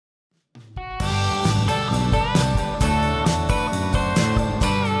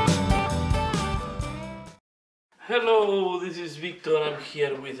Hello, this is Victor. I'm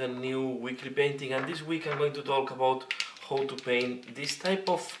here with a new weekly painting, and this week I'm going to talk about how to paint this type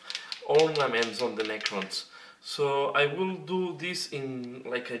of ornaments on the Necrons. So I will do this in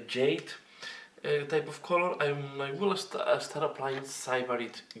like a jade type of color. I will start applying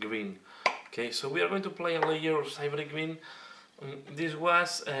Cyberite green. Okay, so we are going to apply a layer of Cyberite green. This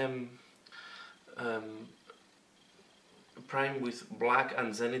was primed with black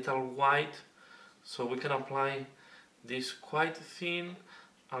and zenithal white, so we can apply this quite thin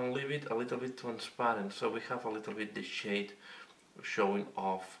and leave it a little bit transparent, so we have a little bit the shade showing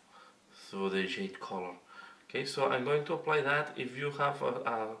off through the jade color. Okay, so I'm going to apply that. If you have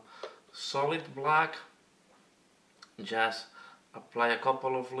a solid black, just apply a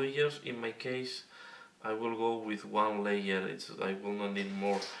couple of layers. In my case, I will go with one layer. I will not need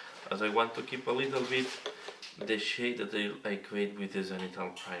more, as I want to keep a little bit the shade that I create with the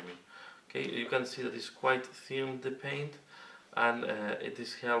zenithal priming. Okay, you can see that it's quite thin, the paint, and it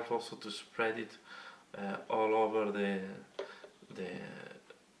is helpful also to spread it all over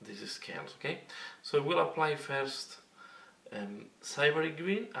these scales. Okay, so we'll apply first Cyberite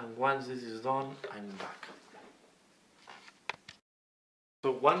green, and once this is done, I'm back.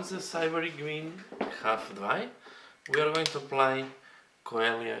 So once the Cyberite green half dry, we are going to apply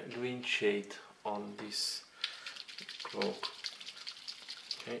Coelia green shade on this cloak.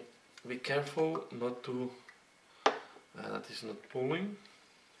 Okay, be careful not to that is not pulling.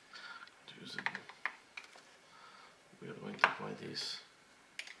 We are going to apply this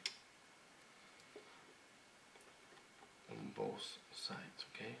on both sides.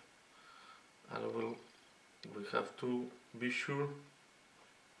 Okay, and we have to be sure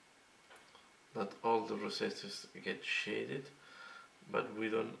that all the recesses get shaded, but we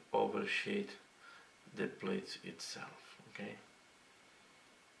don't overshade the plate itself. Okay,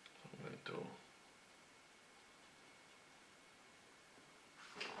 so I'm going to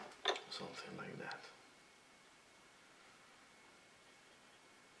something like that.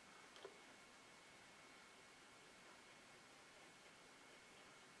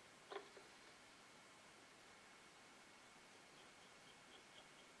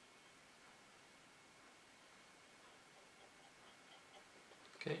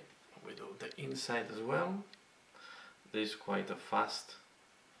 Okay, we do the inside as well. This is quite a fast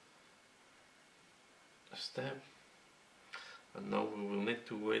step, but now we will need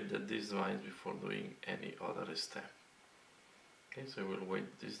to wait that this dries before doing any other step. Okay, so we'll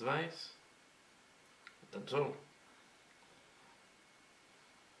wait this dries. That's all.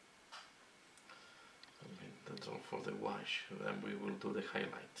 That's all for the wash. Then we will do the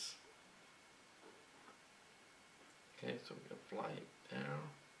highlights. Okay, so we apply it there,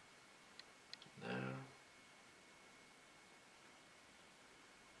 there.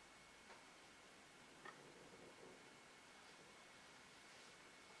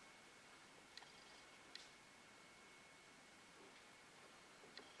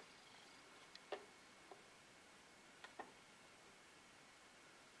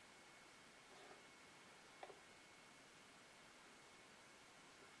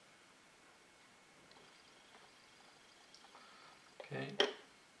 Okay,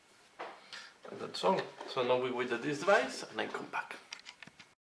 and that's all. So now we wait that this dries and I come back.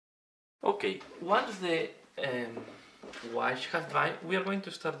 Okay, once the wash has dried, we are going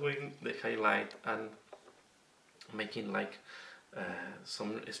to start doing the highlight and making like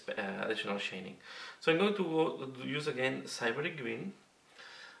some additional shading. So I'm going to use again Cyberite green,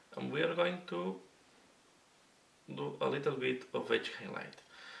 and we are going to do a little bit of edge highlight.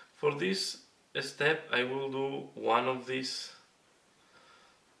 For this step, I will do one of these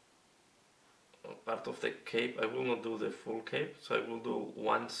part of the cape. I will not do the full cape, so I will do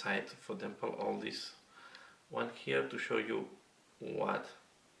one side, for example, all this one here, to show you what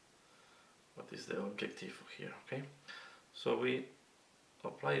is the objective here. Okay, so we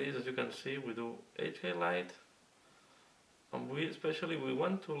apply this. As you can see, we do edge highlight, and we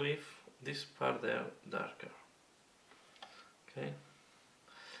want to leave this part there darker. Okay,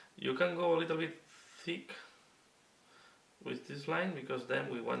 you can go a little bit thick with this line, because then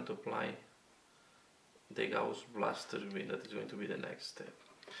we want to apply the Gauss Blaster green. That is going to be the next step.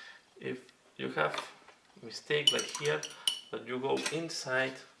 If you have mistake like here, that you go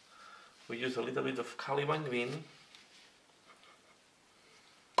inside, we use a little bit of Caliban green,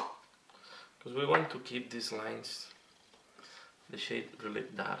 because we want to keep these lines, the shade really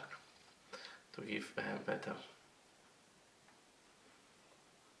dark, to give better.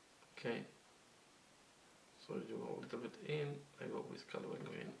 Okay, so you go a little bit in, I go with Caliban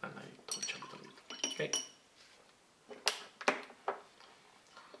green, and I touch a little bit. Okay,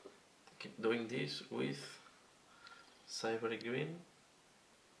 keep doing this with cybery green.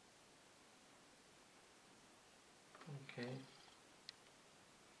 Okay.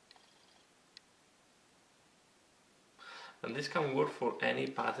 And this can work for any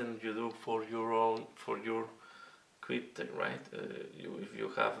pattern you do for your cryptic, right? If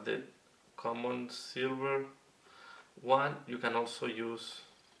you have the common silver one, you can also use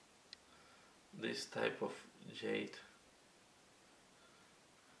this type of jade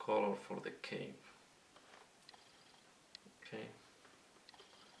color for the cape. Okay,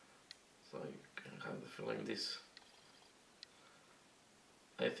 so you can have the feeling this.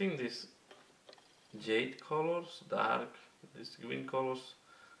 I think these jade colors, dark, these green colors,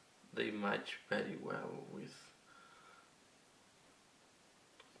 they match very well with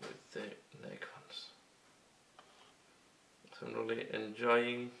the Necrons. So I'm really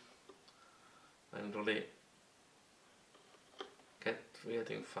enjoying. I'm really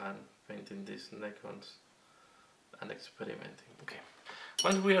getting fun painting these Necrons and experimenting. Okay,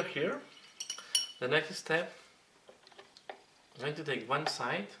 once we are here, the next step, I'm going to take one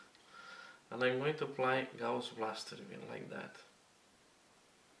side and I'm going to apply Gauss Blaster Beam like that.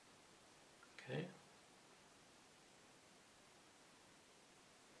 Okay.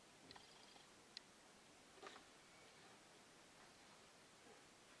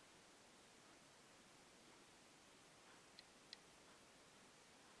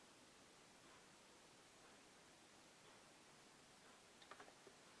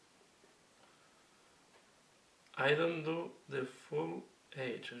 I don't do the full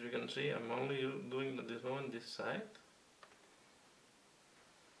edge, as you can see. I'm only doing at this moment this side.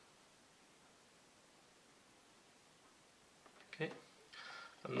 Okay,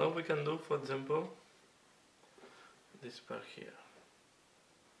 and now we can do, for example, this part here.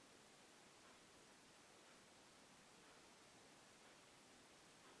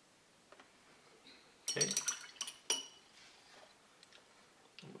 Okay,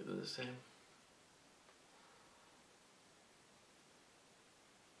 and we do the same.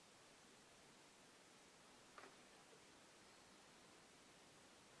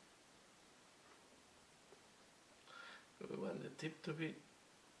 We want the tip to be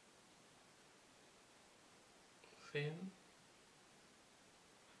thin.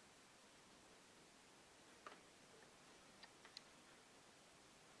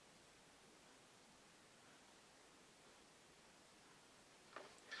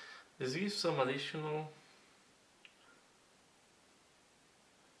 This gives some additional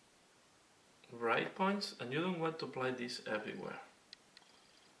bright points, and you don't want to apply this everywhere.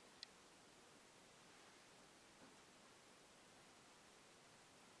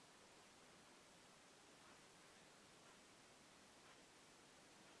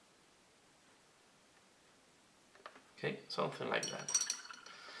 Okay, something like that.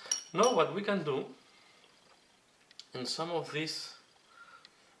 Now what we can do in some of these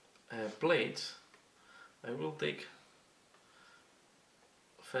plates, I will take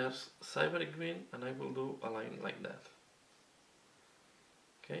first cyber green and I will do a line like that.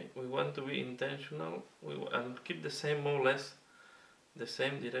 Okay, we want to be intentional and keep the same, more or less the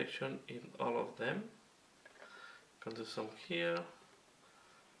same direction in all of them. Can do some here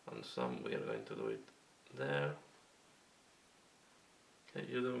and some we are going to do it there. Okay,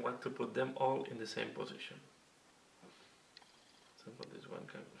 you don't want to put them all in the same position. So this one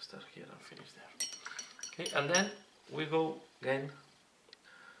can start here and finish there. Okay, and then we go again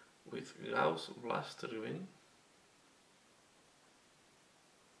with Gauss Blaster Beam.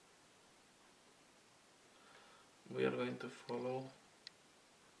 We are going to follow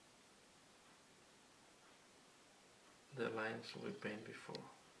the lines we painted before.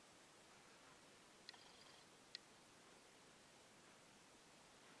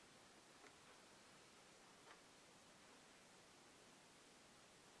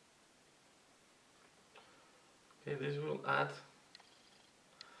 Okay, this will add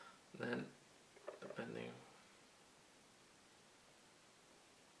then, depending.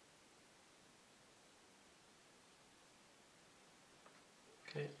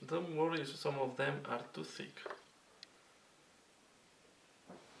 Okay, don't worry if some of them are too thick.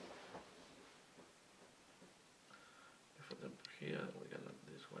 For example here, we can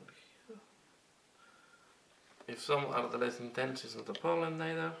add this one here. If some are less intense, it's not a problem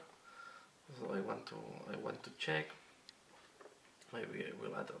neither. So I want to check. Maybe I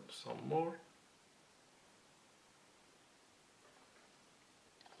will add some more.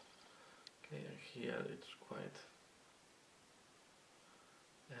 Okay, and here it's quite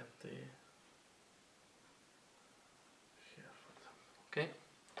empty. Here, for example. Okay.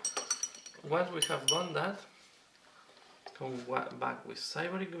 Once we have done that, come back with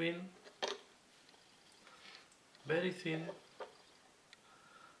Cyber Green very thin,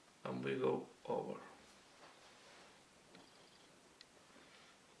 and we go over.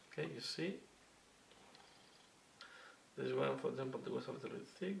 Okay, you see? This one, for example, that was a little bit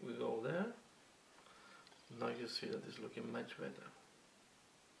thick, we go there. Now you see that it's looking much better.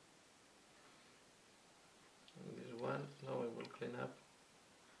 And this one, now I will clean up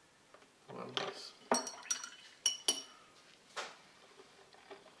one this.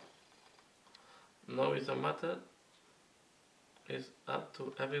 Now it's a matter, it's up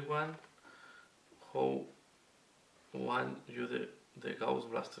to everyone who want you the Gauss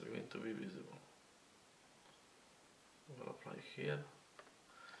blaster going to be visible. We'll apply here.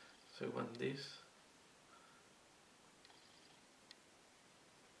 So you want this.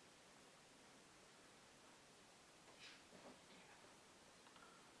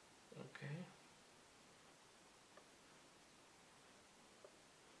 Okay.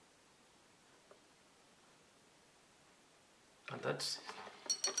 And that's it.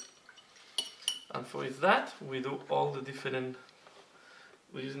 And for that, we do all the different,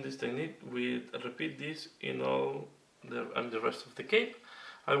 using this technique, we repeat this in all the rest of the cape.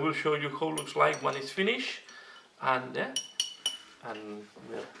 I will show you how it looks like when it's finished, and yeah, and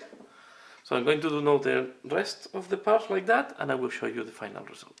yeah. So I'm going to do now the rest of the parts like that, and I will show you the final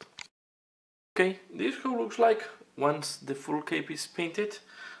result. Okay, this is how it looks like once the full cape is painted.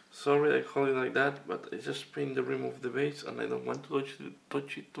 Sorry I hold it like that, but I just paint the rim of the base and I don't want to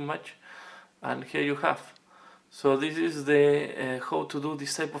touch it too much. And here you have. So this is the how to do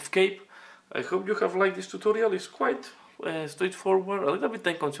this type of cape. I hope you have liked this tutorial. It's quite straightforward, a little bit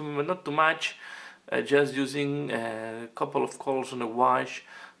time consuming, but not too much. Just using a couple of colors on a wash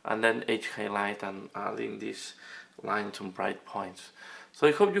and then edge highlight and adding these lines and bright points. So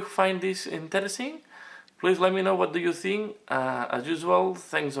I hope you find this interesting. Please let me know what do you think. As usual,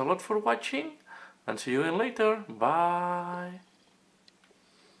 thanks a lot for watching and see you in later. Bye.